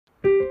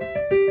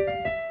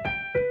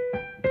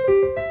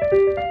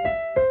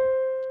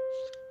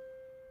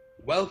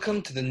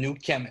Welcome to the new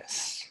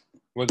Chemist.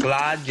 We're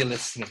glad you're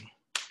listening.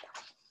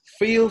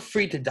 Feel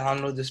free to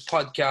download this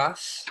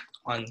podcast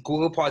on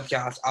Google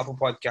Podcasts, Apple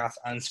Podcasts,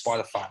 and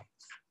Spotify.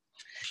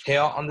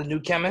 Here on the new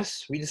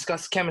Chemist, we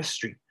discuss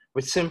chemistry,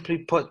 which simply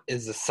put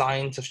is the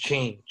science of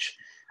change,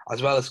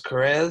 as well as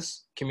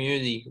careers,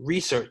 community,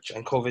 research,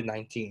 and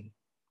COVID-19.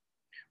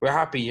 We're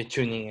happy you're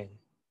tuning in.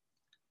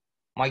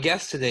 My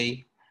guest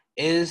today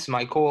is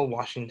Michole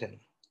Washington.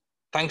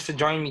 Thanks for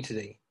joining me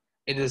today.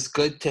 It is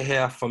good to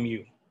hear from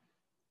you.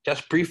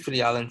 Just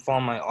briefly, I'll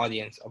inform my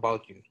audience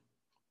about you.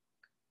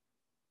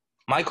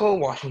 Michole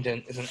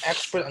Washington is an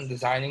expert on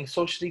designing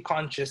socially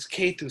conscious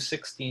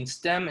K-16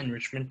 STEM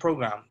enrichment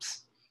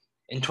programs.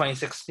 In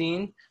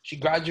 2016, she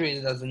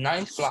graduated as the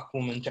 9th Black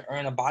woman to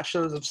earn a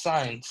Bachelor's of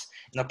Science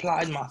in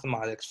Applied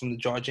Mathematics from the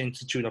Georgia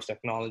Institute of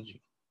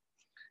Technology.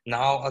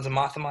 Now, as a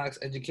mathematics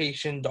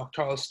education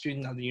doctoral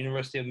student at the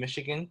University of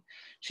Michigan,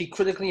 she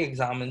critically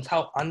examines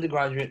how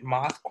undergraduate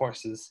math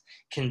courses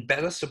can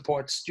better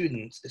support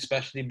students,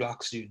 especially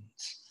Black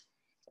students.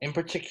 In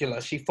particular,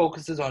 she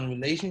focuses on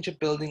relationship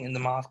building in the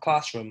math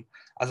classroom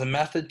as a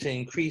method to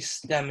increase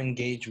STEM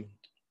engagement.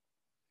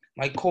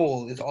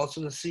 Michole is also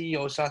the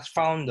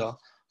CEO/founder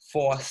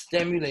for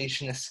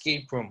Stemulation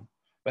Escape Room,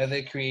 where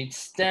they create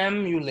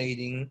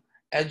stimulating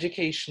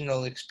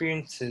educational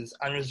experiences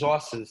and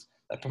resources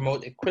that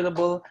promote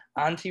equitable,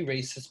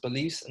 anti-racist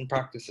beliefs and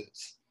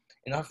practices.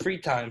 In her free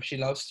time, she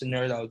loves to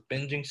nerd out,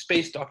 binging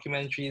space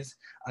documentaries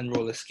and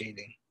roller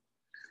skating.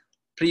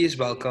 Please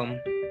welcome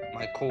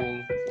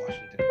Michole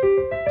Washington.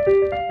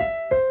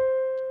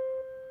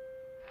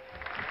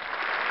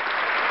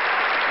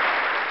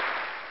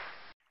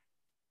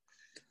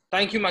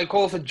 Thank you,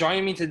 Michole, for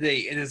joining me today.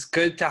 It is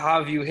good to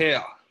have you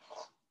here.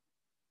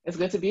 It's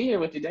good to be here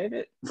with you,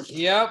 David.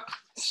 Yep.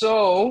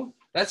 So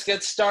let's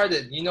get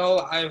started.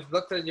 I've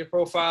looked at your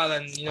profile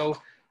and,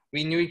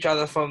 we knew each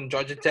other from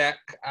Georgia Tech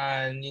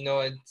and,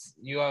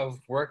 you have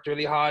worked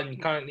really hard and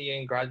currently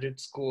in graduate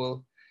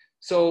school.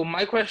 So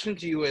my question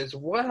to you is,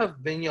 what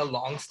have been your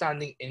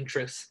long-standing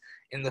interests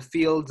in the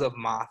fields of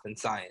math and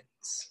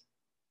science?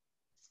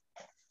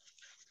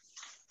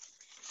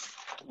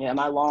 Yeah,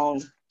 my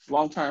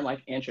long-term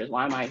interest.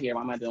 Why am I here?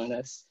 Why am I doing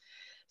this?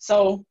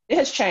 So it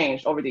has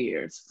changed over the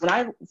years. When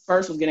I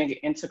first was getting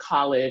into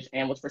college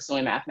and was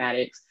pursuing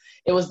mathematics,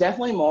 it was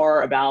definitely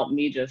more about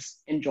me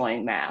just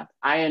enjoying math.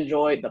 I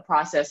enjoyed the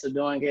process of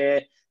doing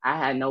it. I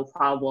had no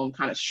problem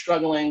kind of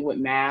struggling with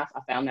math. I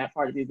found that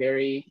part to be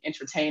very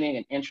entertaining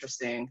and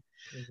interesting.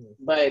 Mm-hmm.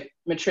 But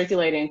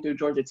matriculating through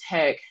Georgia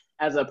Tech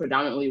as a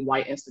predominantly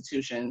white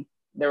institution,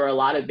 there were a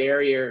lot of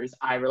barriers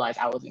I realized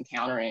I was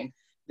encountering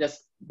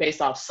just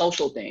based off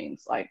social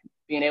things, like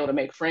being able to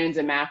make friends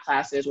in math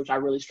classes, which I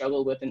really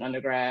struggled with in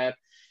undergrad,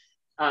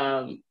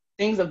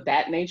 things of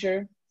that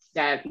nature,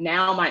 that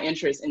now my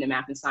interest in the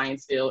math and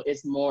science field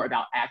is more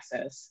about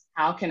access.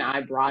 How can I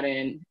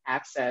broaden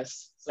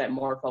access so that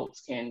more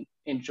folks can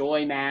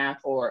enjoy math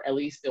or at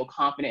least feel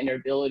confident in their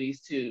abilities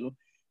to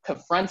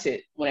confront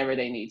it whenever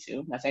they need to?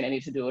 I'm not saying I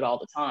need to do it all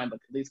the time, but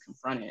at least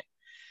confront it.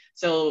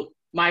 So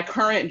my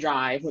current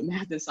drive with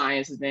math and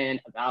science has been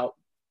about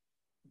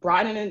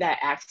broadening that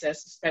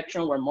access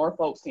spectrum where more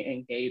folks can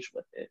engage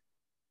with it.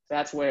 So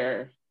that's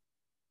where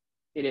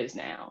it is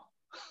now.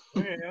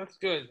 Okay, that's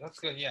good.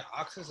 Yeah,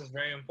 access is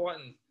very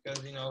important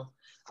because,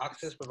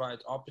 access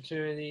provides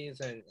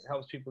opportunities and it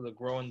helps people to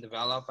grow and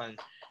develop and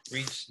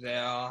reach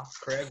their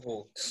career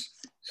goals.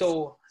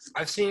 So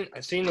I've seen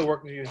the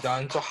work that you've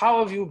done. So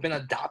how have you been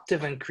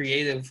adaptive and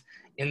creative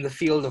in the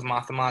field of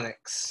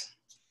mathematics?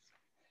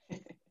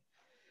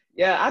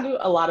 Yeah, I do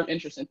a lot of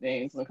interesting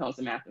things when it comes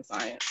to math and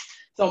science.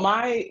 So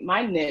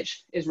my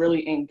niche is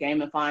really in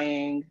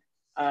gamifying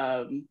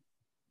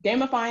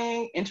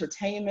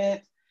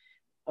entertainment,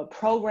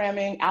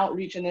 programming,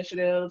 outreach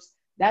initiatives.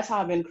 That's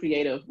how I've been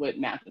creative with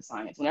math and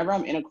science. Whenever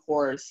I'm in a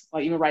course,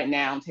 like even right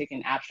now, I'm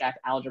taking abstract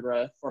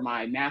algebra for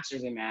my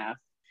master's in math.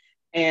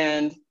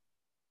 And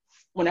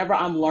whenever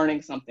I'm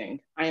learning something,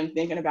 I am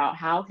thinking about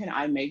how can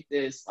I make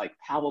this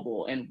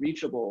palpable and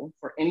reachable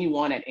for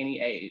anyone at any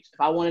age. If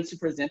I wanted to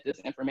present this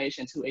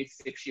information to a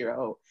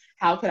 6-year-old,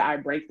 how could I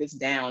break this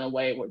down in a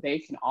way where they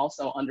can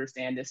also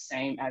understand this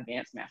same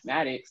advanced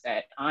mathematics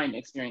that I'm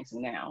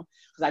experiencing now?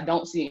 Because I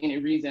don't see any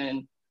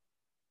reason,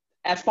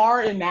 as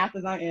far in math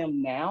as I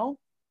am now,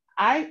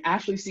 I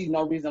actually see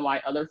no reason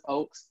why other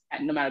folks,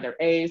 no matter their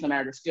age, no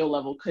matter their skill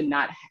level, could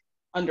not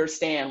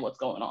understand what's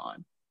going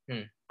on.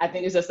 I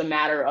think it's just a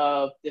matter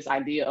of this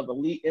idea of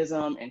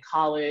elitism in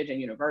college and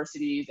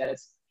universities, that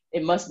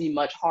it must be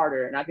much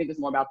harder. And I think it's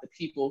more about the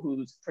people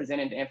who's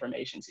presenting the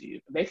information to you.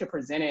 If they could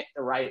present it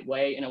the right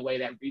way, in a way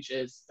that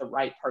reaches the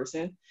right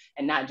person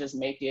and not just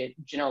make it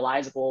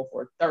generalizable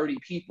for 30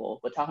 people,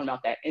 but talking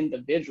about that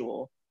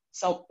individual,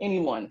 so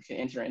anyone can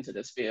enter into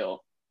this field.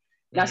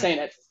 Mm-hmm. Not saying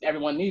that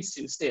everyone needs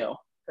to still,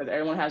 because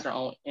everyone has their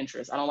own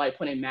interests. I don't like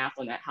putting math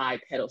on that high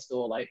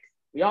pedestal,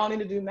 we all need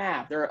to do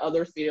math. There are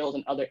other fields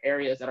and other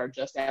areas that are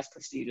just as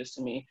prestigious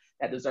to me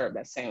that deserve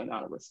that same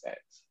amount of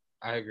respect.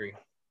 I agree.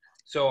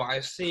 So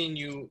I've seen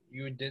you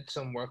did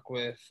some work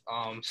with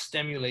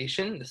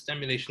stimulation, the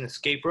stimulation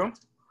escape room.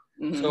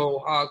 Mm-hmm.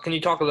 So can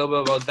you talk a little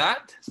bit about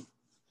that?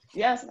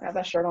 Yes, I have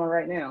that shirt on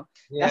right now.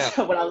 Yeah. That's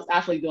what I was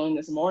actually doing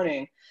this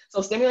morning.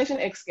 So Stimulation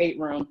Escape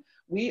Room,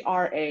 we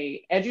are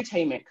a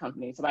edutainment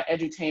company. So by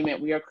edutainment,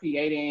 we are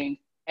creating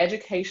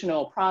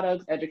educational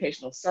products,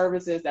 educational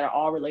services that are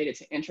all related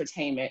to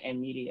entertainment and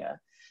media.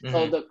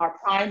 So Mm-hmm. our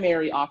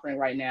primary offering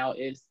right now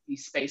is the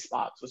Space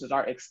Box, which is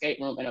our escape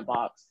room in a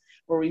box,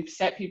 where we've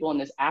set people in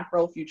this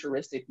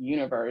Afro-futuristic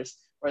universe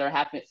where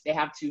they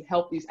have to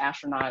help these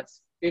astronauts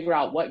figure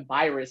out what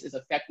virus is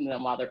affecting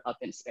them while they're up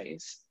in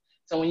space.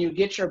 So when you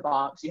get your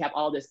box, you have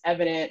all this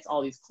evidence,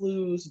 all these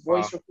clues, Wow.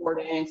 voice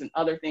recordings, and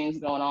other things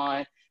going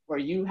on where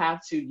you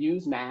have to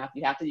use math,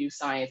 you have to use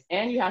science,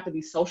 and you have to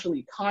be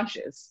socially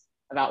conscious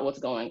about what's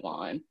going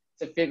on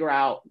to figure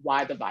out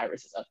why the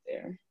virus is up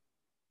there.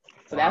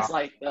 So Wow. that's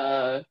like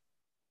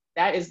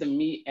that is the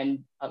meat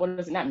and what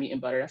is it? Not meat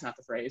and butter. That's not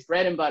the phrase.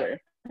 Bread and butter.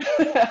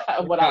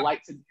 What I Yeah.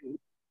 like to do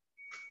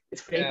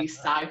is create Yeah. these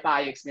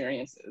sci-fi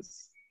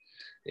experiences.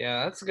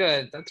 Yeah, that's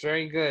good. That's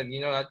very good.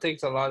 You know, that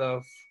takes a lot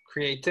of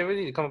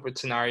creativity to come up with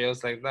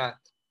scenarios like that.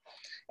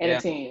 And a Yeah.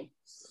 team.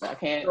 So I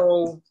can't,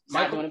 So,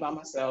 not Michael, doing it by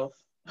myself.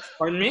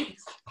 pardon me?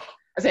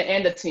 I said,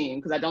 and a team,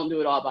 because I don't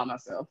do it all by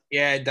myself.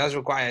 Yeah, it does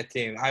require a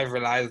team. I've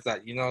realized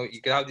that, you know,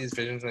 you could have these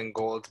visions and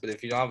goals, but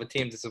if you don't have a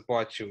team to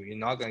support you, you're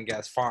not going to get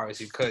as far as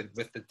you could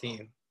with the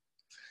team.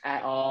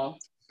 At all.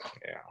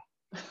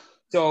 Yeah.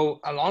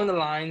 So, along the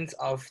lines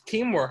of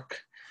teamwork,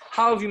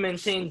 how have you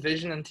maintained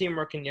vision and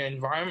teamwork in your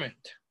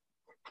environment?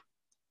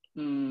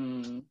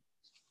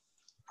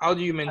 How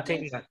do you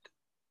maintain that?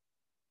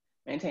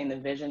 Maintain the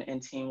vision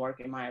and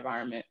teamwork in my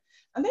environment.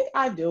 I think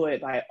I do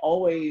it by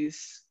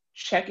always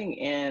checking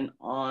in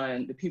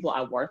on the people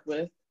I work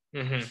with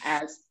Mm-hmm.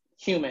 as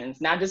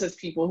humans, not just as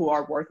people who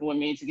are working with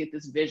me to get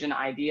this vision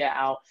idea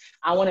out.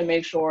 I want to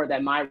make sure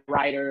that my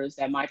writers,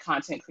 that my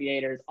content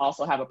creators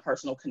also have a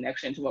personal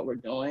connection to what we're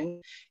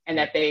doing and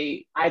that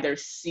they either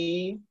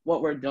see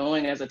what we're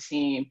doing as a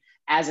team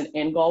as an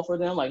end goal for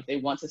them, like they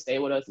want to stay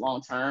with us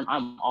long term.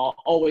 I'm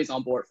always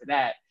on board for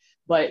that.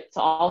 But to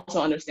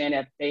also understand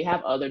that they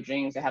have other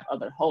dreams, they have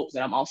other hopes,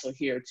 that I'm also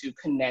here to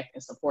connect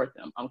and support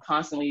them. I'm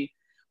constantly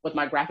with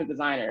my graphic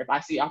designer, if I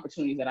see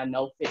opportunities that I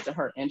know fit to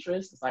her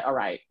interest, it's like, all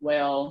right,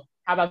 well,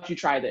 how about you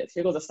try this?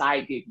 Here goes a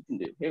side gig you can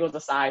do. Here goes a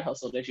side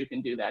hustle that you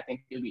can do that I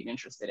think you'll be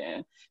interested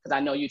in. Because I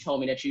know you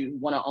told me that you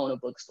want to own a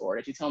bookstore,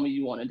 that you told me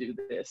you want to do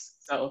this.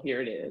 So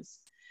here it is.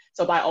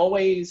 So by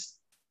always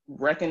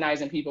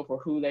recognizing people for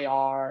who they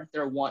are,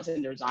 their wants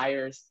and their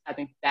desires, I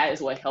think that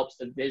is what helps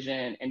the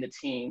vision and the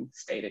team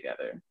stay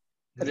together.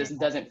 Because it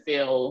doesn't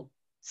feel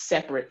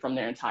separate from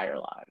their entire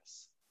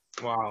lives.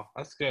 Wow,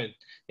 that's good.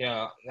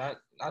 Yeah,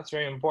 that's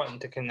very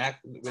important to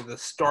connect with the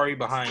story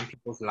behind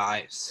people's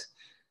lives.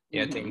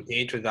 Yeah, to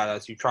engage with that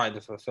as you try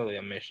to fulfill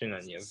your mission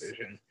and your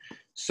vision.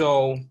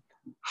 So,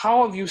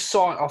 how have you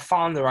sought or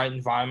found the right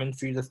environment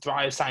for you to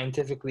thrive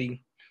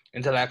scientifically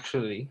and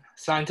intellectually,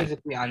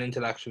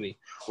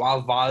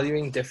 while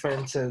valuing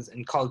differences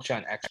in culture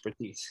and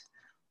expertise?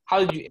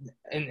 How did you,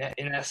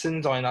 in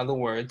essence, or in other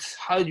words,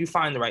 how did you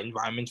find the right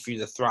environment for you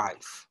to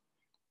thrive?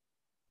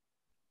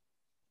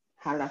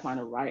 How did I find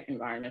the right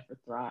environment to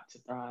thrive?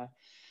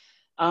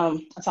 I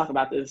talk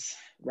about this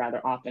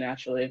rather often,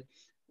 actually,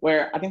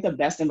 where I think the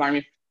best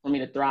environment for me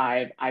to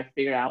thrive, I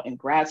figured out in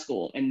grad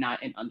school and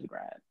not in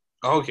undergrad.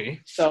 Okay.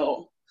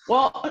 So,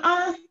 well,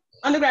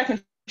 undergrad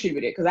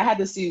contributed because I had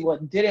to see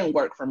what didn't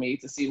work for me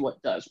to see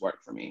what does work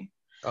for me.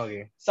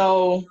 Okay.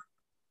 So,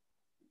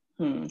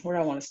 where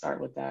do I want to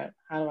start with that?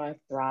 How do I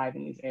thrive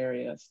in these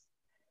areas?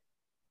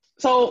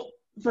 So,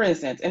 for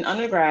instance, in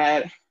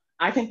undergrad,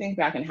 I can think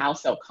back on how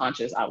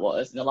self-conscious I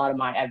was in a lot of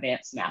my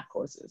advanced math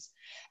courses.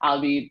 I'll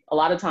be a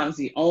lot of times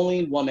the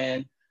only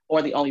woman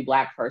or the only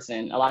Black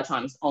person, a lot of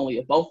times only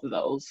both of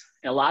those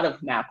in a lot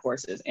of math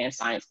courses and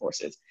science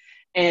courses.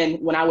 And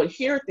when I would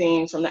hear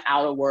things from the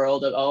outer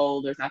world of,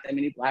 oh, there's not that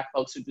many Black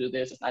folks who do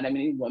this, there's not that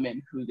many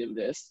women who do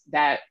this,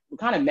 that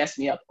would kind of mess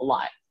me up a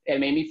lot. It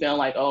made me feel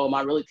like, oh, am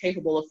I really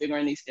capable of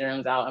figuring these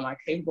theorems out? Am I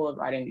capable of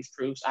writing these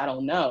proofs? I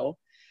don't know.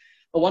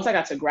 But once I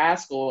got to grad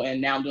school and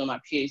now I'm doing my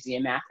PhD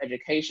in math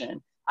education,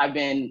 I've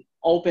been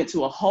open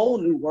to a whole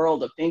new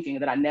world of thinking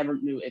that I never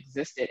knew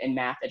existed in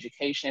math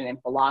education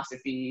and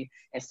philosophy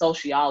and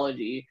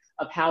sociology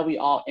of how we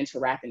all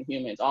interact in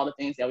humans, all the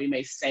things that we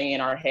may say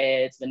in our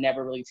heads but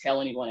never really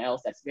tell anyone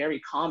else. That's very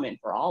common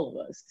for all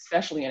of us,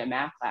 especially in a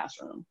math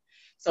classroom.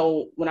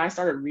 So when I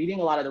started reading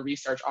a lot of the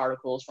research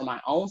articles from my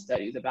own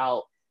studies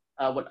about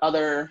what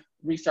other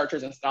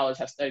researchers and scholars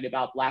have studied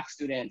about Black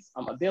students'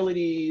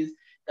 abilities,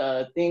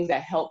 the things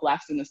that help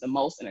Black students the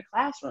most in a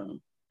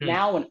classroom.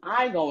 Now, when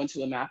I go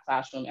into a math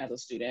classroom as a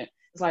student,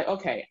 it's like,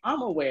 okay,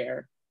 I'm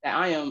aware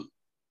that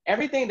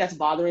everything that's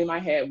bothering my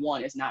head,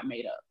 one, is not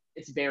made up.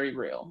 It's very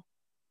real.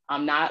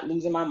 I'm not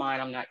losing my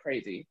mind. I'm not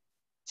crazy.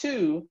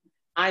 Two,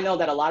 I know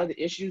that a lot of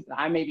the issues that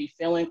I may be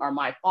feeling are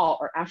my fault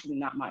are actually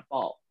not my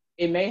fault.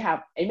 it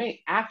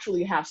may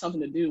actually have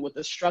something to do with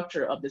the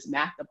structure of this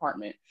math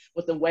department,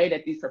 with the way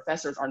that these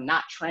professors are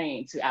not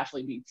trained to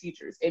actually be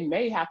teachers. It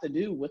may have to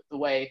do with the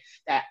way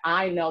that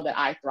I know that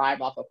I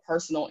thrive off of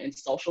personal and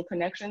social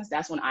connections.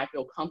 That's when I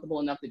feel comfortable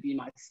enough to be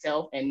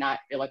myself and not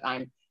feel like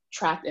I'm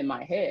trapped in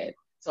my head.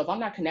 So if I'm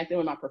not connecting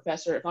with my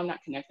professor, if I'm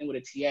not connecting with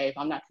a TA, if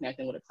I'm not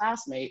connecting with a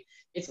classmate,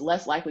 it's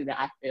less likely that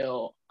I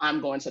feel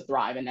I'm going to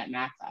thrive in that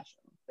math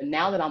classroom. But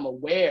now that I'm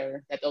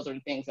aware that those are the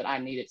things that I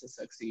needed to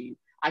succeed,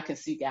 I can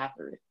seek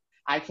after it.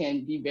 I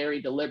can be very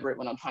deliberate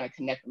when I'm trying to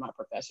connect with my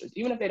professors.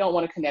 Even if they don't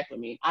want to connect with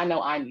me, I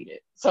know I need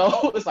it.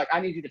 So it's like,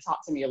 I need you to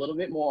talk to me a little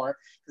bit more,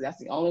 because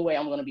that's the only way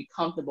I'm going to be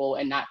comfortable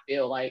and not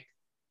feel like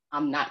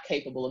I'm not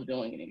capable of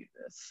doing any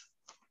of this.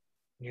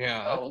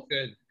 Yeah, that's So,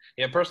 good.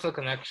 Yeah, personal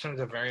connections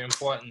are very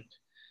important.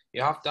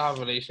 You have to have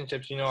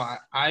relationships.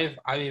 I've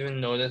even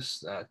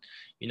noticed that,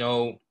 you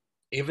know,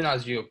 even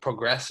as you're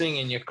progressing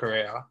in your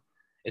career,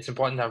 it's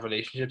important to have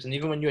relationships. And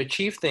even when you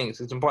achieve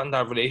things, it's important to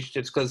have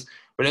relationships, because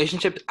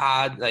relationships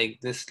add like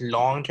this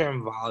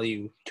long-term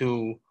value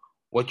to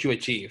what you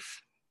achieve.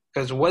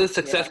 Because what is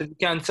success yeah, if you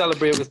can't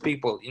celebrate with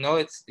people?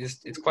 It's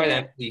you quite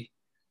can't. empty.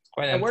 It's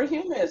quite And empty. we're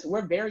humans.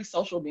 We're very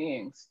social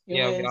beings.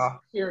 Yeah, Humans, yeah.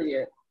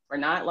 period. We're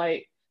not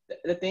like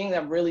the thing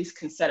that really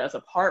can set us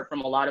apart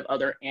from a lot of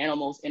other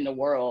animals in the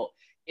world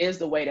is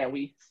the way that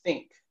we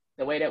think,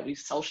 the way that we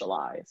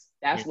socialize.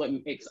 Yeah. That's what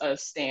makes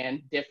us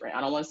stand different.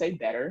 I don't want to say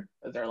better,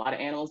 because there are a lot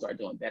of animals that are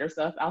doing better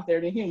stuff out there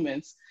than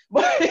humans.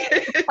 But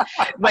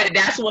but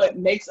that's what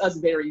makes us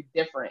very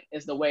different,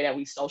 is the way that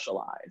we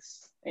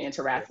socialize and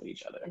interact with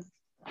each other.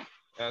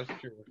 That's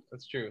true.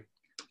 That's true.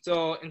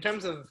 So, in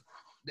terms of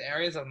the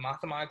areas of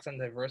mathematics and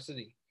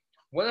diversity,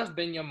 what have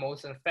been your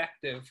most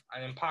effective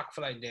and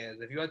impactful ideas?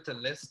 If you had to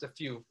list a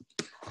few,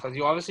 because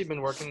you've obviously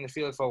been working in the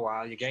field for a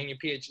while, you're getting your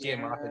PhD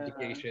in math Yeah.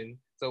 education.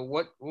 So,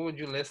 what would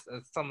you list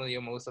as some of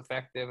your most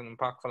effective and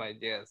impactful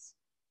ideas?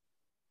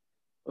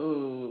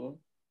 Ooh.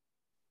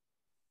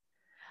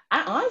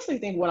 I honestly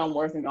think what I'm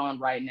working on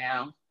right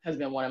now has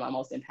been one of my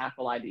most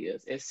impactful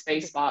ideas. Is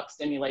Spacebox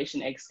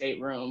Stimulation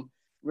Escape Room,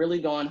 really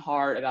going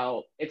hard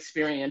about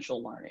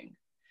experiential learning.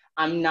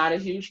 I'm not a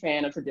huge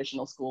fan of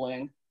traditional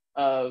schooling,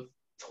 of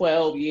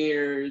 12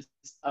 years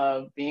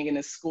of being in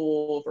a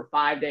school for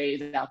 5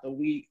 days out the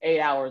week, 8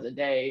 hours a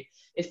day.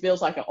 It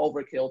feels like an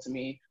overkill to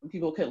me when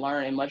people could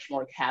learn in much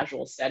more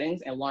casual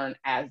settings and learn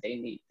as they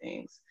need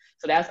things.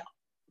 So that's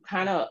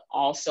kind of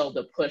also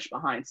the push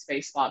behind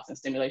Spacebox and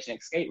Stimulation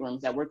Escape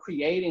Rooms, that we're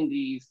creating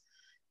these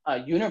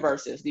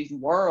universes, these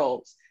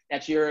worlds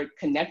that you're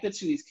connected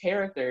to these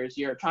characters,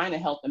 you're trying to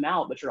help them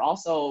out, but you're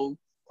also,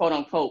 quote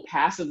unquote,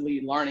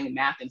 passively learning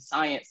math and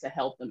science to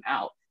help them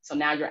out. So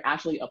now you're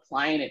actually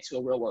applying it to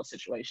a real world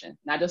situation,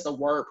 not just a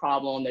word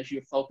problem that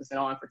you're focusing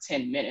on for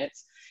 10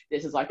 minutes.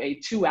 This is like a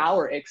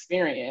 2-hour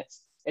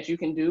experience that you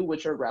can do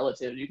with your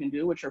relatives, you can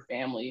do with your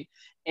family,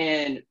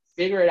 and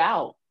figure it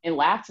out and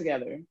laugh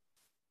together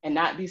and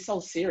not be so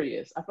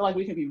serious. I feel like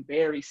we can be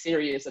very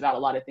serious about a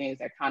lot of things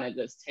that kind of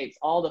just takes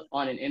all the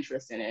fun and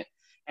interest in it.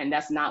 And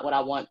that's not what I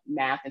want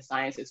math and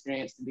science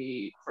experience to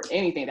be for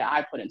anything that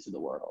I put into the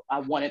world. I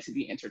want it to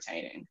be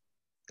entertaining.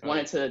 I Oh want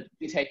yeah. it to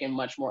be taken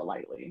much more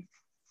lightly.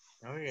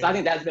 Oh So I yeah.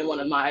 think that's been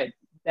one of my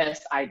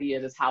best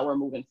ideas, is how we're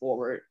moving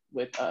forward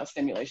with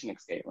Stimulation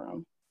Escape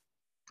Room.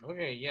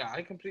 Okay. Yeah. I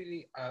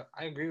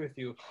agree with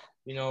you.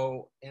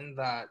 In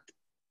that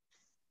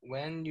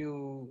when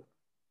you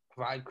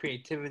provide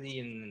creativity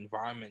in an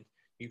environment,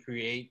 you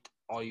create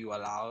or you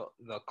allow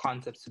the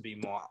concepts to be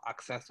more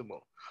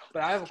accessible.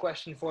 But I have a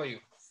question for you.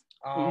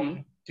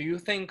 Mm-hmm. Do you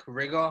think the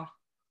rigor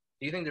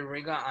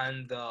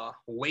and the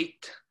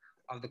weight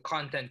of the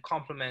content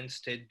complements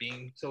to it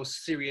being so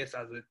serious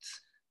as it's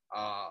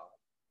uh,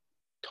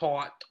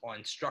 taught or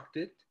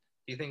instructed?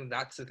 Do you think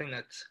that's the thing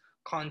that's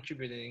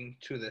contributing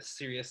to the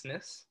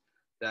seriousness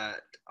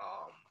that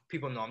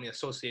people normally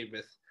associate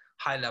with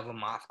high level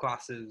math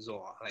classes,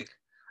 or like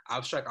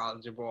abstract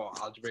algebra or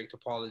algebraic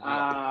topology,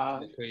 Uh,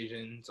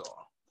 equations, or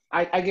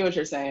I get what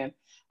you're saying.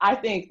 I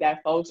think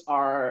that folks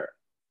are,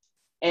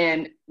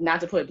 and not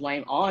to put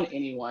blame on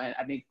anyone,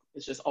 I think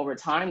it's just over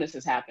time this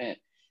has happened,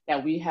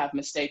 that we have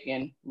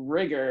mistaken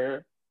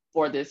rigor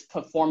for this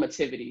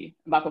performativity.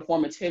 By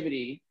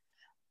performativity,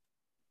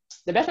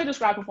 the best way to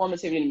describe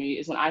performativity to me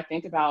is when I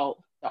think about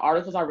the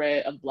articles I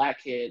read of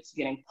Black kids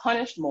getting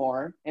punished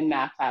more in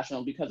math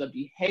classroom because of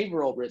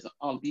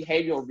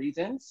behavioral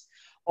reasons,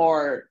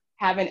 or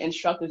having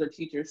instructors or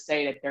teachers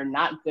say that they're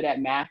not good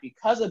at math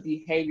because of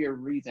behavior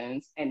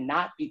reasons and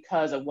not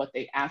because of what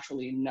they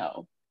actually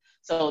know.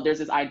 So there's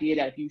this idea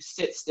that if you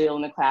sit still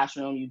in the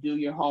classroom, you do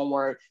your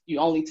homework, you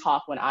only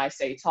talk when I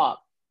say talk,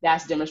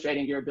 that's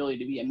demonstrating your ability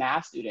to be a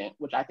math student,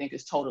 which I think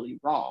is totally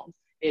wrong.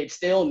 It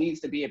still needs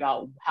to be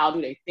about how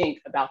do they think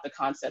about the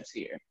concepts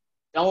here.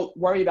 Don't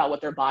worry about what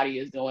their body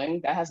is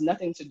doing. That has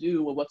nothing to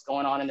do with what's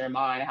going on in their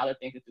mind and how they're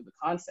thinking through the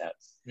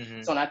concepts.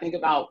 mm-hmm. So when I think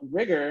about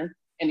rigor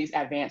in these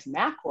advanced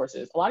math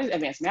courses, a lot of these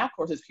advanced math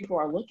courses, people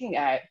are looking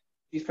at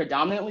these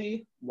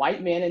predominantly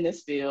white men in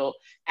this field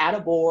at a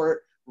board,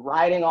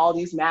 writing all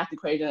these math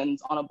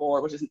equations on a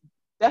board, which is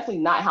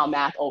definitely not how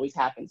math always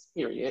happens,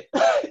 period.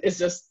 It's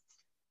just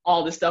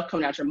all this stuff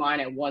coming out your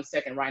mind at 1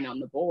 second right on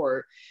the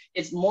board.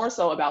 It's more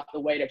so about the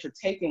way that you're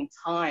taking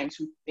time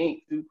to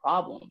think through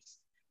problems.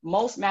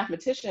 Most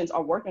mathematicians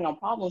are working on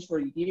problems for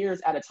years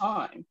at a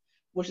time,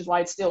 which is why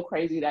it's still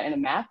crazy that in a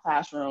math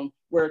classroom,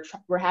 we're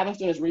having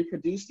students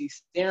reproduce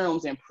these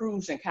theorems and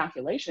proofs and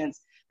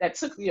calculations that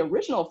took the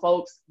original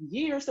folks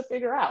years to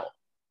figure out.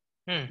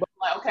 But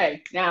like,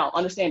 okay, now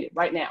understand it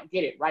right now,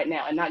 get it right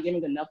now, and not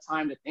giving enough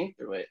time to think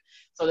through it.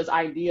 So this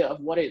idea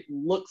of what it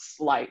looks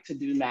like to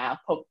do math,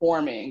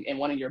 performing and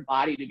wanting your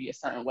body to be a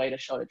certain way to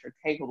show that you're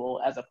capable,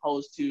 as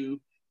opposed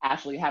to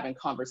actually having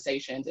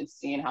conversations and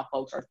seeing how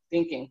folks are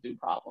thinking through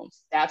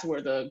problems. That's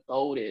where the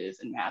gold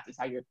is in math, is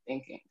how you're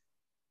thinking.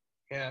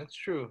 Yeah, that's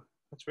true.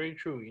 That's very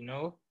true, you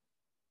know?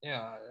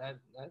 Yeah,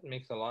 that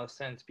makes a lot of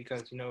sense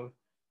because, you know,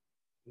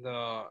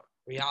 the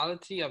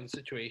reality of the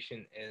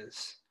situation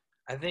is,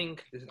 I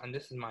think, and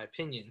this is my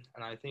opinion,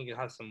 and I think it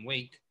has some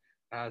weight,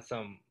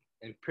 some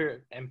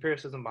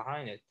empiricism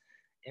behind it,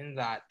 in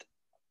that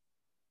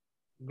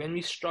when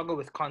we struggle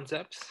with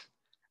concepts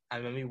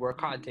and when we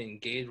work hard to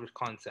engage with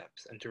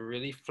concepts and to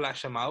really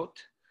flesh them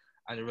out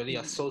and to really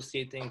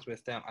associate things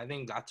with them, I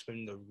think that's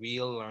when the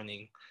real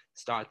learning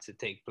starts to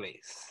take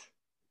place.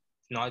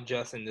 Not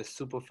just in this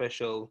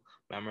superficial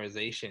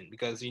memorization,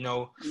 because, you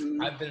know,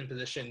 I've been in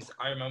positions,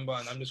 I remember,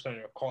 and I'm just going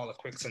to recall a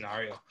quick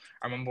scenario.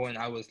 I remember when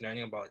I was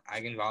learning about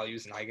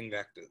eigenvalues and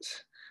eigenvectors,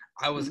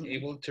 I was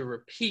able to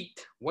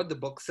repeat what the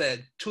book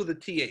said to the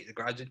TA, the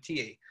graduate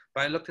TA,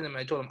 but I looked at him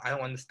and I told him, I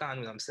don't understand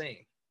what I'm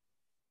saying.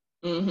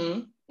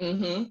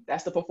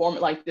 That's the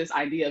performance, like this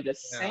idea of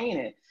just saying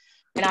it.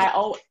 And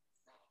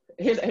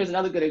here's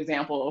another good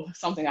example of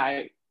something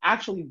I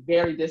actually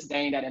very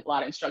disdain that a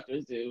lot of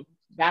instructors do.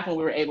 Back when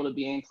we were able to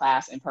be in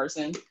class in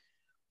person,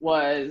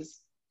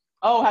 was,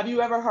 oh, have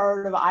you ever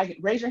heard of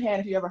raise your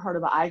hand if you ever heard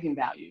of an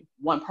eigenvalue?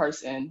 One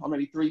person, or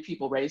maybe 3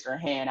 people raised their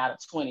hand out of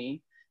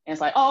 20. And it's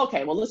like, oh,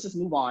 okay, well, let's just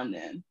move on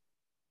then.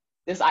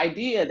 This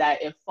idea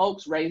that if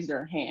folks raise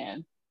their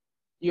hand,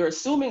 you're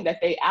assuming that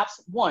they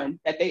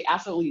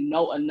absolutely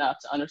know enough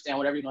to understand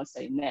whatever you're going to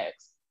say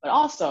next. But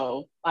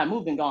also, by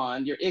moving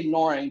on, you're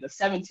ignoring the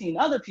 17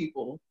 other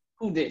people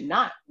who did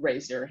not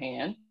raise their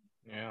hand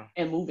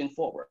and moving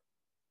forward.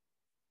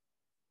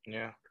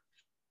 Yeah.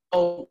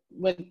 So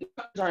when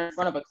instructors are in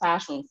front of a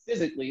classroom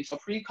physically, so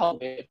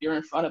pre-COVID, if you're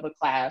in front of a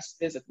class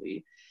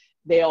physically,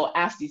 they'll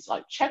ask these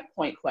like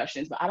checkpoint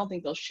questions, but I don't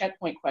think those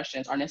checkpoint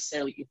questions are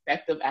necessarily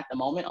effective at the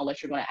moment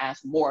unless you're going to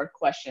ask more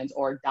questions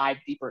or dive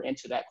deeper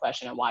into that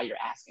question and why you're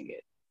asking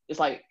it. It's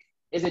like,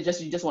 is it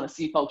just you just want to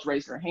see folks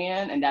raise their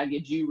hand and that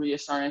gives you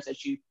reassurance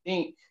that you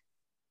think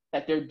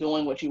that they're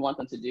doing what you want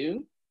them to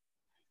do?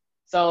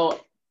 So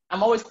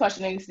I'm always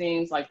questioning these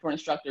things, like for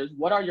instructors,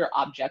 what are your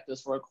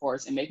objectives for a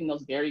course, and making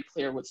those very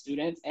clear with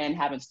students and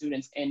having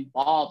students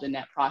involved in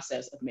that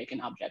process of making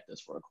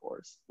objectives for a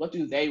course. What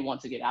do they want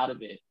to get out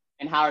of it?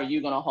 And how are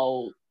y'all going to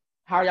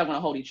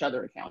hold each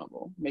other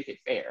accountable, make it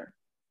fair?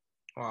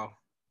 Wow.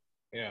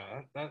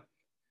 Yeah,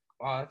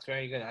 that's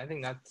very good. I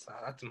think that's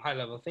some high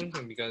level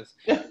thinking, because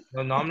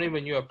normally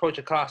when you approach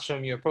a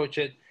classroom, you approach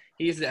it,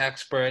 he's the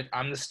expert,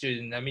 I'm the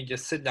student, let me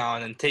just sit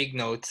down and take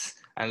notes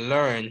and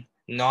learn.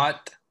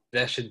 Not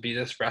there should be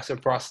this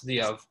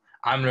reciprocity of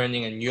I'm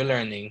learning and you're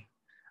learning.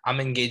 I'm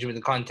engaging with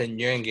the content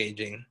you're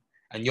engaging,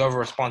 and you have a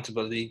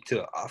responsibility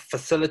to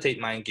facilitate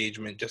my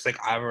engagement, just like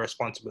I have a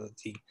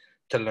responsibility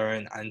to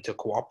learn and to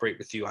cooperate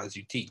with you as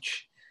you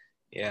teach.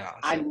 Yeah. So.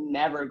 I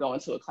never go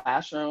into a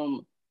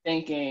classroom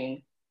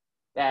thinking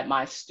that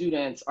my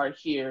students are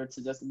here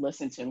to just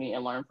listen to me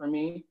and learn from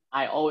me.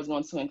 I always go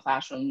into a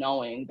classroom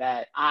knowing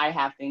that I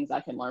have things I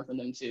can learn from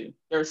them too.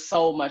 There's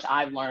so much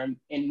I've learned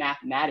in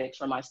mathematics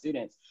from my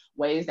students,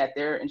 ways that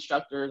their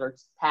instructors or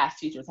past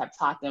teachers have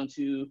taught them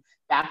to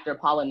factor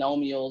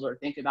polynomials or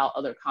think about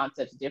other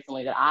concepts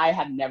differently that I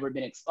have never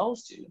been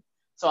exposed to.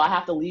 So I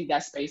have to leave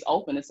that space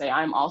open to say,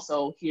 I'm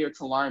also here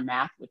to learn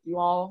math with you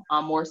all.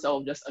 I'm more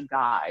so just a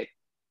guide,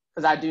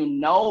 because I do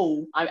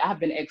know I've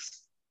been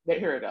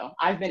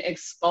I've been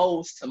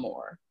exposed to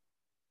more.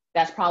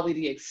 That's probably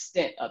the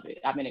extent of it.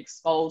 I've been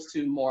exposed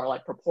to more,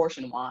 like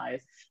proportion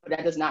wise, but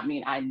that does not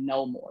mean I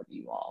know more than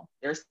you all.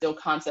 There's still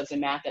concepts in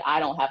math that I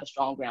don't have a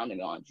strong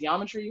grounding on.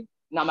 Geometry,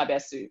 not my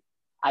best suit.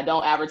 I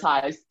don't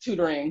advertise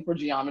tutoring for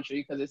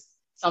geometry because it's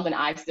something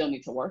I still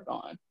need to work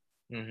on.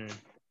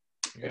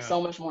 There's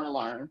so much more to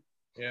learn.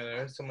 Yeah,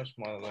 there is so much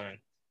more to learn.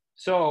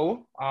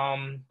 So,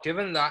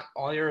 given that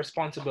all your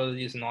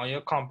responsibilities and all your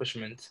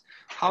accomplishments,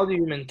 how do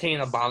you maintain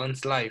a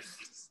balanced life?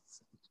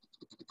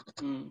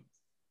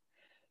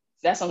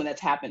 That's something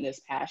that's happened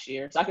this past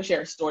year. So I can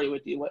share a story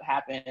with you what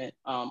happened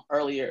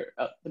earlier,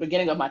 the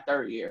beginning of my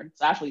 3rd year.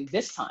 So actually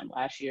this time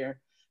last year,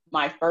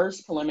 my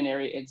first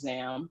preliminary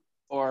exam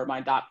for my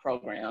doc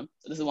program.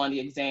 So this is one of the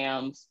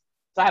exams.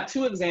 So I have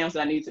 2 exams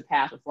that I need to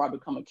pass before I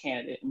become a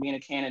candidate. And being a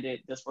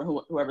candidate, just for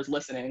whoever's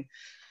listening,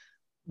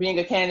 being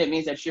a candidate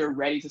means that you're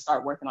ready to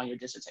start working on your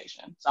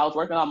dissertation. So I was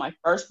working on my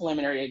first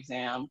preliminary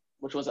exam,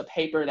 which was a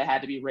paper that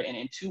had to be written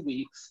in 2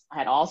 weeks. I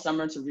had all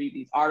summer to read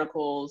these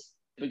articles,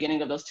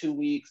 beginning of those 2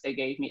 weeks, they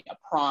gave me a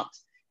prompt,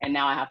 and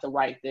now I have to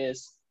write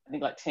this, I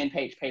think like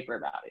 10-page paper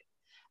about it.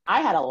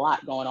 I had a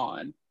lot going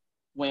on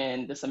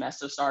when the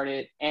semester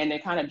started, and they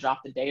kind of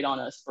dropped the date on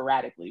us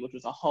sporadically, which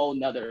was a whole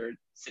nother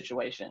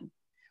situation.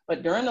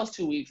 But during those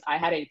 2 weeks, I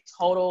had a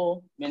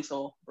total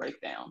mental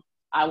breakdown.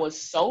 I was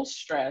so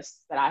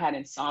stressed that I had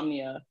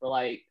insomnia for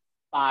like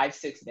 5,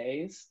 6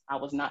 days. I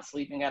was not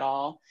sleeping at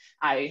all.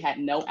 I had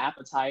no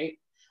appetite.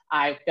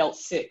 I felt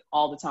sick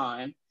all the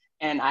time.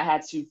 And I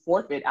had to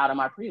forfeit out of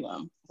my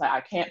prelim. It's like, I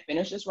can't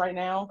finish this right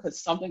now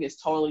because something is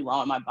totally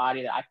wrong with my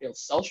body, that I feel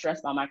so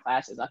stressed by my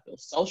classes. I feel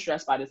so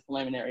stressed by this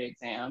preliminary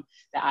exam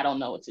that I don't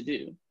know what to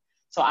do.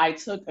 So I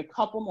took a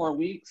couple more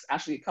weeks,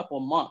 actually a couple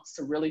of months,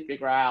 to really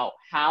figure out,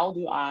 how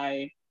do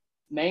I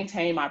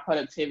maintain my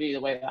productivity the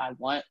way that I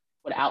want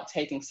without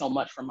taking so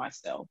much from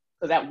myself?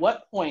 Because at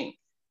what point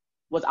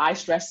was I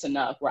stressed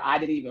enough where I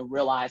didn't even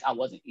realize I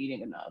wasn't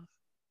eating enough?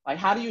 Like,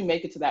 how do you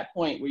make it to that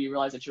point where you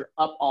realize that you're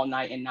up all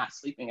night and not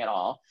sleeping at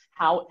all?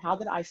 How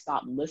did I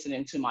stop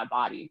listening to my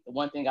body, the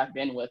one thing I've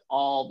been with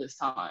all this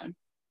time?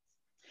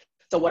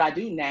 So what I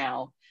do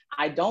now,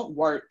 I do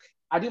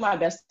my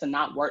best to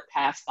not work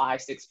past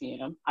 5, 6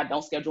 p.m. I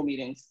don't schedule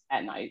meetings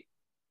at night.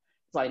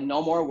 It's like,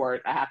 no more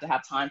work. I have to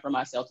have time for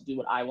myself to do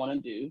what I want to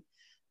do.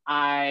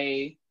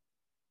 I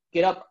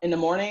get up in the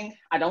morning.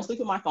 I don't sleep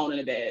with my phone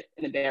in the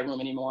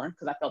bedroom anymore,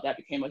 because I felt that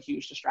became a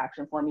huge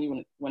distraction for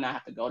me when I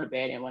have to go to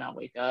bed and when I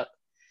wake up.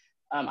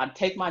 I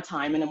take my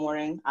time in the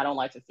morning. I don't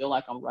like to feel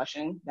like I'm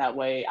rushing. That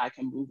way I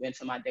can move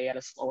into my day at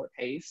a slower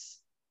pace.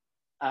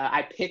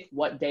 I pick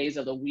what days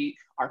of the week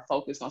are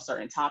focused on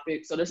certain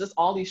topics. So there's just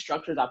all these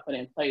structures I put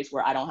in place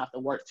where I don't have to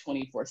work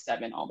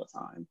 24/7 all the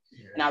time.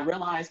 Yeah. And I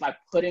realized by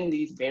putting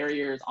these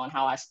barriers on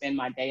how I spend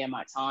my day and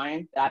my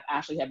time, that I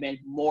actually have been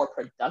more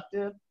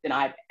productive than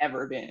I've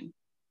ever been.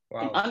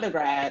 Wow. In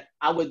undergrad,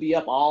 I would be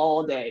up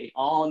all day,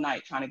 all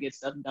night trying to get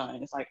stuff done.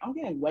 It's like, I'm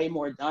getting way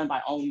more done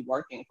by only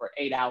working for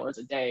 8 hours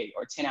a day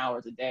or 10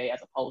 hours a day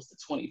as opposed to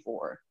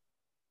 24,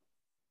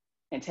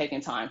 and taking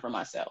time for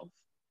myself.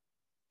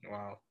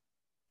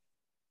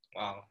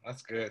 Wow,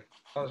 that's good.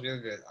 That was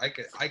really good. I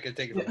could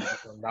take it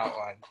from that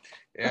one.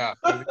 Yeah,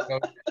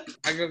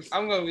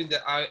 I'm gonna read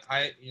that.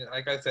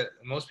 Like I said,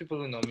 most people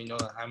who know me know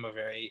that I'm a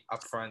very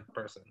upfront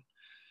person,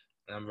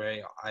 and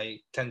I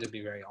tend to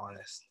be very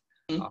honest.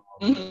 But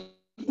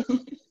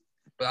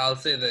I'll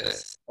say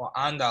this,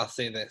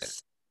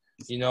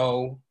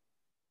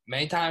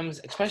 many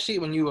times, especially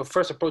when you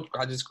first approach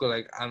graduate school,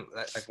 like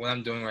what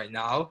I'm doing right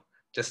now,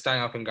 just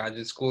starting off in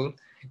graduate school,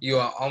 you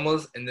are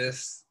almost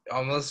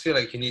feel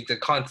like you need to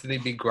constantly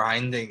be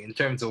grinding in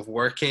terms of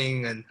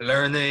working and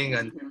learning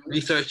and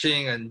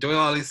researching and doing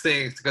all these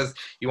things because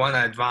you want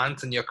to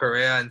advance in your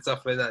career and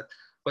stuff like that.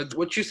 But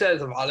what you said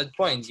is a valid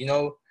point.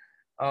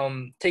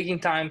 Taking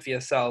time for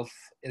yourself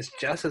is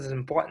just as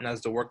important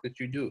as the work that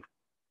you do.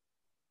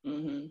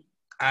 Mm-hmm.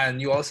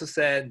 And you also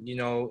said,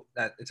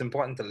 that it's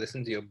important to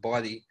listen to your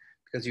body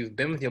because you've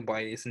been with your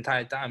body this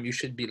entire time. You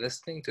should be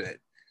listening to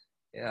it.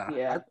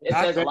 Yeah. It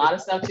says a lot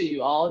of stuff to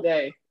you all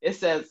day.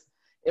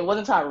 It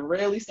wasn't until I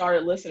really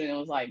started listening, it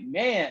was like,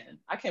 man,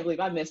 I can't believe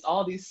I missed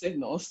all these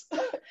signals.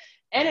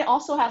 And it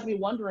also has me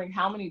wondering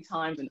how many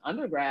times in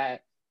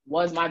undergrad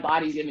was my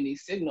body giving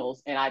these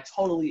signals and I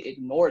totally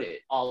ignored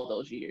it all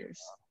those years.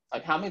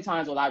 Like, how many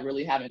times was I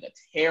really having a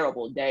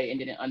terrible day and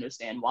didn't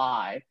understand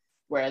why?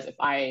 Whereas if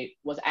I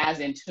was as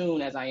in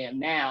tune as I am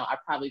now, I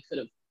probably could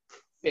have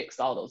fixed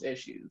all those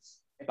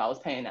issues if I was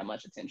paying that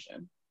much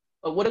attention.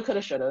 But woulda,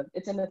 coulda, shoulda.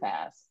 It's in the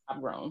past.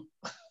 I've grown.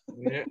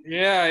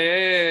 Yeah.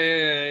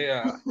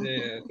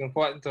 It's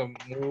important to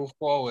move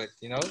forward,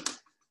 Yeah.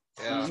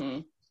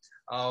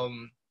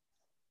 Mm-hmm.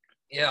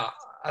 Yeah.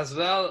 As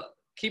well,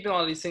 keeping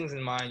all these things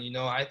in mind,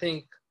 I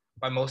think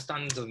by most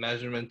standards of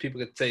measurement, people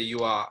could say you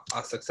are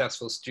a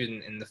successful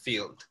student in the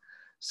field.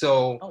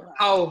 So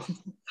how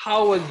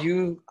would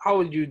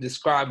you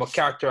describe or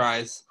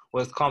characterize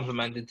what's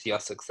contributed to your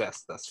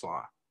success thus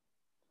far?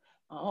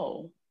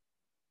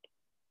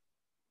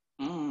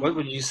 What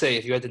would you say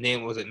if you had to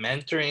name? Was it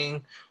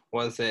mentoring?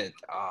 Was it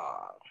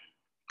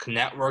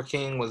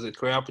networking? Was it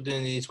career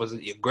opportunities? Was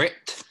it your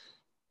grit?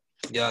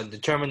 Your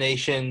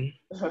determination?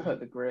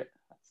 The grit.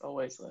 That's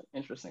always an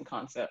interesting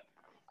concept.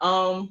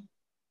 I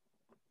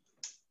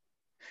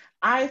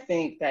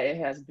think that it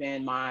has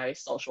been my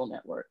social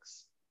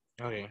networks.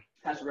 Okay.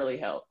 Has really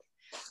helped.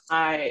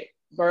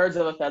 Birds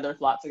of a feather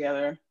flock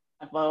together.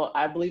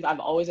 I believe I've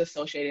always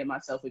associated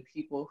myself with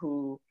people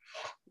who,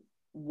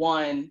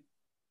 one,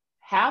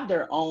 have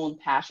their own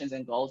passions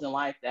and goals in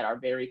life that are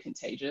very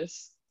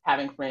contagious.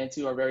 Having friends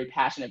who are very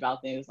passionate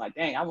about things, like,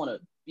 dang, I want to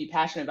be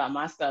passionate about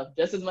my stuff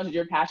just as much as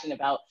you're passionate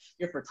about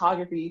your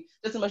photography,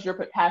 just as much as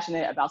you're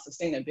passionate about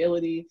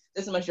sustainability,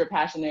 just as much as you're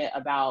passionate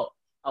about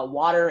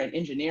water and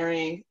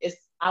engineering.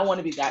 I want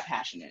to be that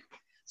passionate.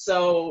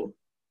 So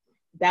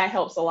that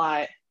helps a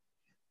lot.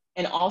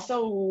 And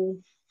also,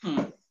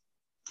 I'm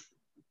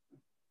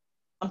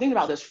thinking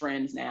about just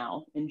friends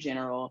now in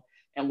general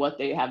and what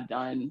they have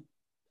done,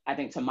 I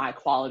think, to my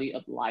quality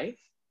of life,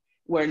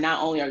 where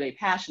not only are they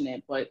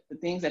passionate, but the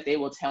things that they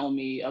will tell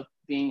me of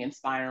being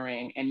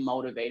inspiring and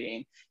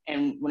motivating.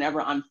 And whenever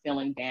I'm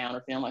feeling down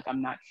or feeling like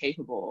I'm not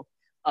capable,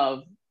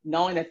 of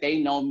knowing that they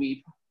know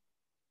me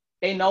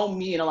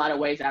in a lot of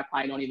ways that I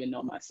probably don't even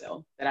know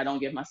myself, that I don't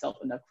give myself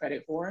enough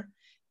credit for,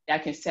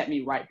 that can set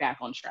me right back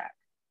on track.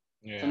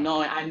 Yeah.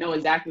 So I know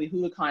exactly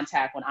who to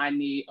contact when I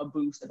need a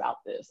boost about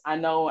this. I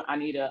know I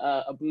need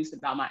a boost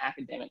about my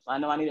academics. I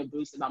know I need a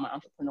boost about my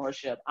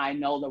entrepreneurship. I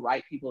know the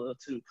right people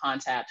to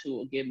contact who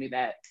will give me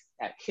that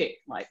kick.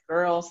 Like,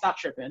 girl, stop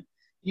tripping.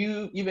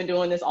 You've been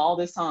doing this all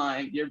this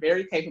time. You're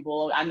very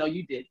capable. I know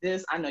you did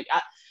this. And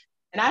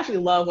I actually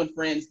love when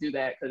friends do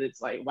that, because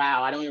it's like,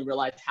 wow, I don't even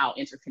realize how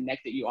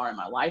interconnected you are in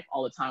my life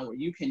all the time, where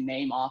you can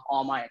name off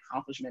all my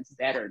accomplishments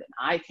better than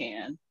I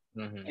can.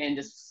 Mm-hmm. And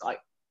just like,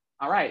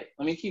 all right,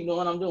 let me keep doing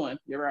what I'm doing.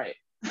 You're right.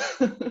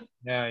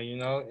 Yeah,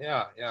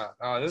 yeah.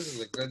 Oh, this is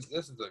a good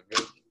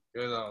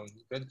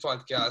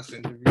podcast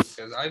interview,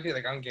 because I feel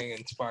like I'm getting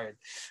inspired.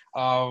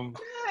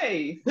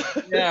 Hey.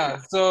 Yeah.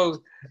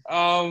 So,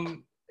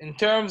 in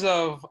terms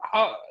of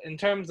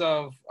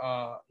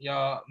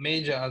your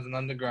major as an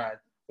undergrad,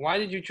 why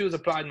did you choose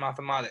applied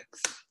mathematics?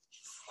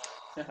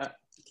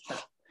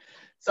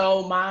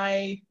 So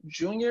my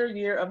junior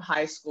year of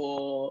high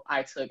school,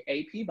 I took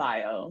AP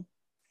Bio.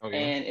 Okay.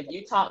 And if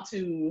you talk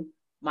to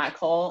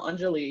Michole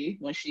Anjali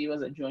when she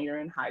was a junior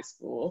in high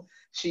school,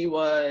 she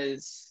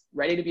was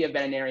ready to be a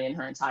veterinarian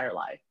her entire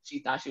life. She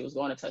thought she was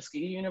going to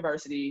Tuskegee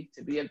University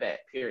to be a vet,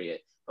 period.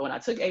 But when I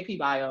took AP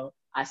Bio,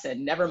 I said,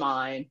 never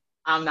mind.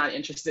 I'm not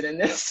interested in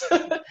this.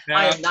 Yeah.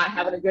 I am not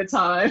having a good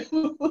time.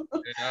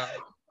 Yeah.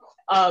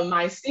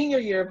 My senior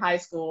year of high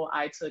school,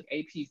 I took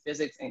AP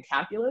Physics and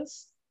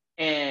Calculus,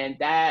 and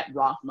that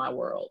rocked my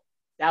world.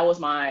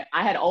 I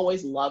had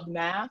always loved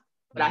math,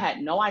 but I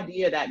had no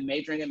idea that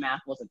majoring in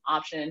math was an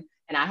option,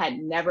 and I had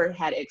never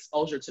had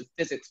exposure to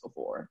physics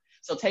before.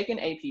 So taking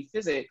AP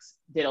Physics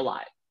did a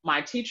lot.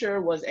 My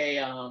teacher was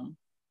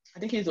I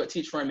think he's what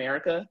Teach for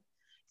America,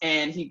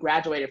 and he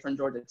graduated from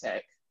Georgia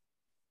Tech.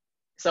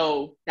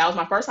 So that was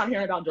my first time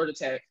hearing about Georgia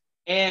Tech,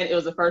 and it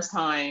was the first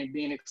time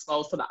being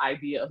exposed to the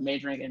idea of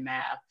majoring in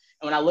math.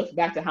 And when I looked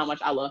back to how much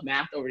I love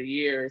math over the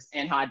years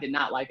and how I did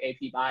not like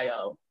AP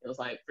Bio, it was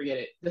like, forget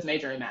it, just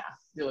major in math,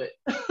 do it.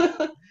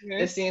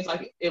 It seems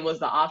like it was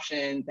the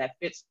option that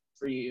fits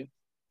for you.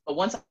 But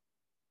once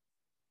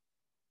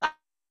I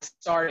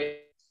started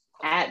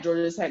at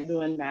Georgia Tech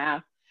doing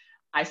math,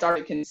 I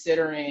started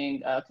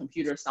considering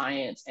computer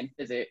science and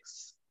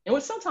physics. And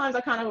which sometimes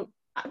I felt,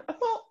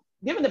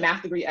 given the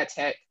math degree at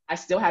Tech, I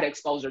still had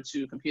exposure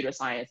to computer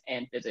science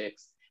and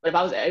physics. But if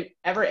I was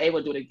ever able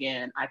to do it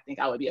again, I think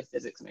I would be a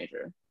physics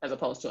major as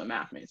opposed to a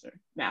math major.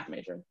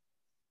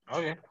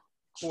 Okay,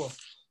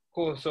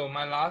 cool. So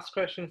my last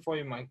question for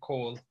you,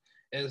 Michole,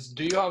 is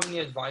do you have any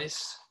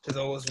advice to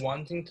those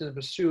wanting to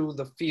pursue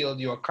the field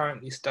you are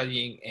currently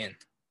studying in?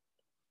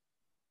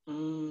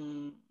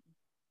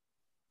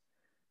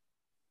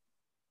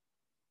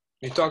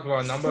 You talked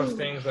about a number of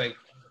things like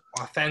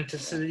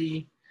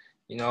authenticity,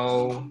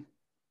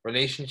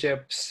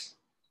 relationships,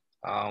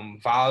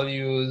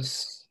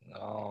 values,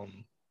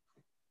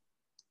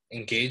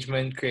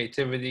 engagement,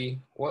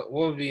 creativity. What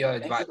would be your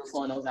advice? Thank you for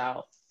pulling those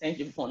out. Thank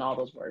you for pulling all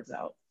those words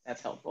out.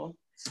 That's helpful.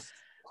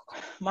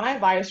 My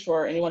advice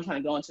for anyone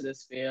trying to go into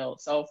this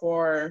field, so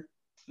for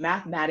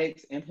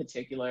mathematics in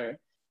particular,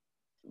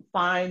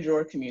 find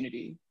your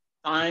community.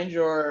 Find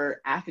your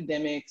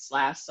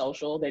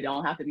academic/social. They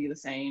don't have to be the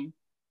same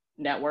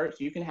networks.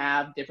 You can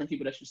have different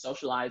people that you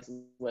socialize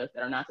with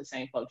that are not the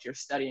same folks you're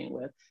studying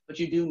with, but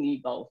you do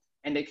need both.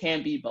 And they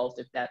can be both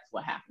if that's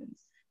what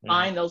happens.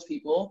 Find those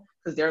people,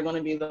 because they're going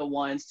to be the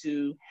ones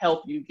to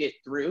help you get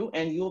through,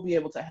 and you'll be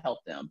able to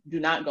help them. Do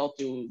not go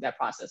through that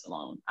process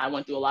alone. I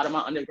went through a lot of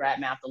my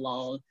undergrad math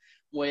alone,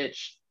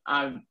 which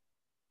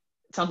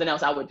something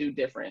else I would do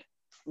different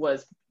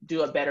was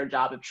do a better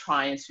job of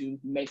trying to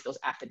make those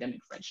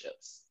academic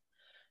friendships.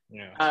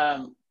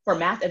 Yeah. For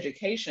math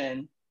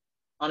education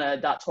on a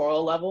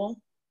doctoral level,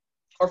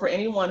 or for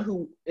anyone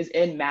who is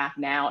in math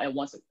now and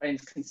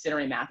is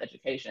considering math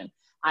education,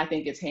 I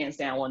think it's hands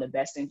down one of the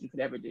best things you could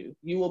ever do.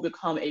 You will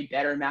become a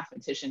better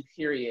mathematician,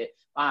 period,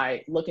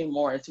 by looking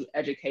more into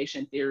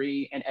education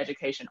theory and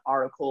education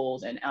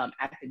articles and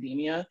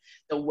academia.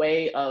 The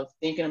way of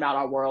thinking about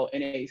our world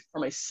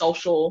from a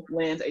social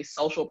lens, a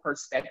social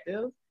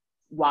perspective,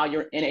 while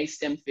you're in a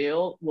STEM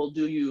field, will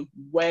do you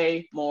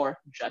way more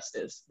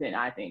justice than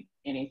I think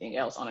anything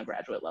else on a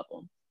graduate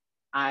level.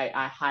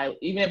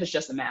 Even if it's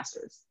just a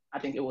master's, I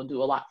think it will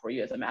do a lot for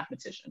you as a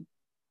mathematician.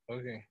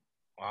 Okay.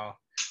 Wow.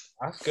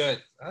 That's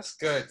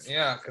good.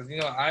 Yeah, because to be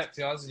honest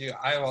with you,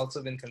 I've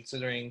also been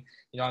considering.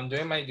 I'm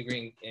doing my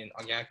degree in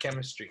organic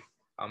chemistry,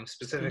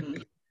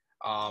 specifically,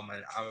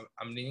 and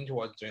I'm leaning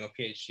towards doing a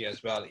PhD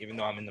as well. Even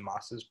though I'm in the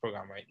master's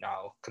program right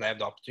now, because I have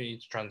the opportunity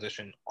to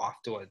transition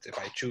afterwards if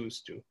I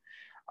choose to.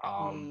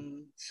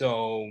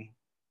 So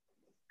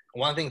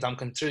one of the things I'm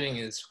considering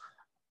is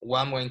what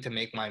I'm going to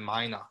make my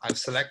minor. I've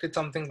selected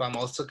something, but I'm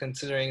also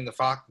considering the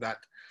fact that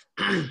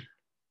I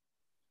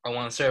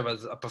want to serve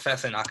as a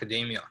professor in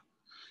academia.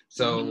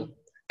 So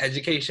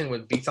education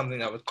would be something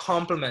that would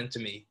complement to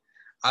me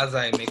as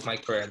I make my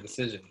career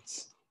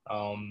decisions.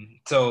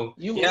 So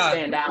You will yeah,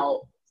 stand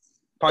out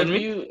pardon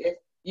me? if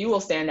you will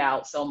stand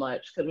out so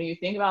much, because when you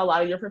think about a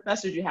lot of your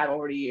professors you had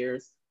over the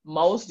years,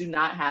 most do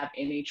not have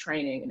any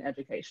training in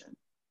education.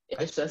 It's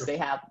That's just true. they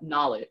have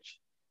knowledge.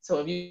 So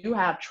if you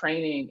have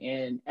training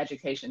in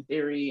education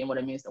theory and what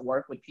it means to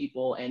work with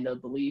people and the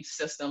belief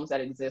systems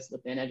that exist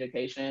within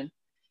education,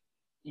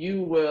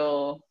 you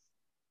will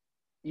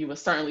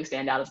certainly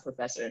stand out as a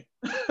professor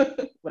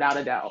without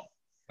a doubt.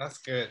 That's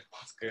good.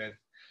 That's good.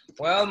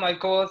 Well,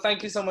 Michael,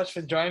 thank you so much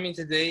for joining me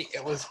today.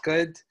 It was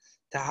good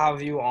to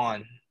have you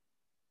on.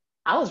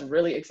 I was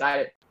really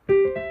excited.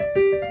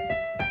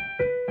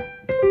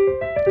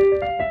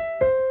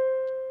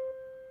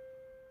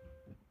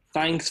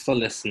 Thanks for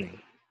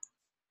listening.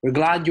 We're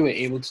glad you were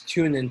able to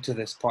tune into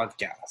this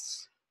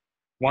podcast.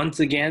 Once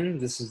again,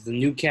 this is The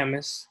New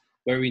Chemist,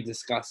 where we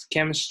discuss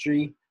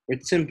chemistry,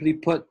 which simply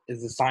put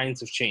is the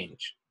science of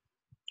change,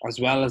 as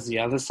well as the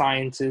other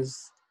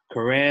sciences,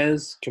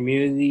 careers,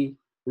 community,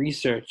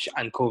 research,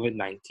 and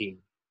COVID-19.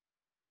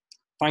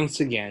 Thanks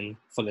again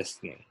for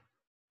listening.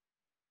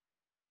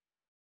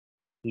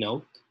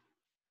 Note,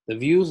 the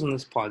views on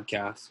this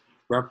podcast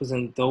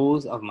represent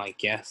those of my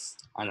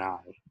guests and I.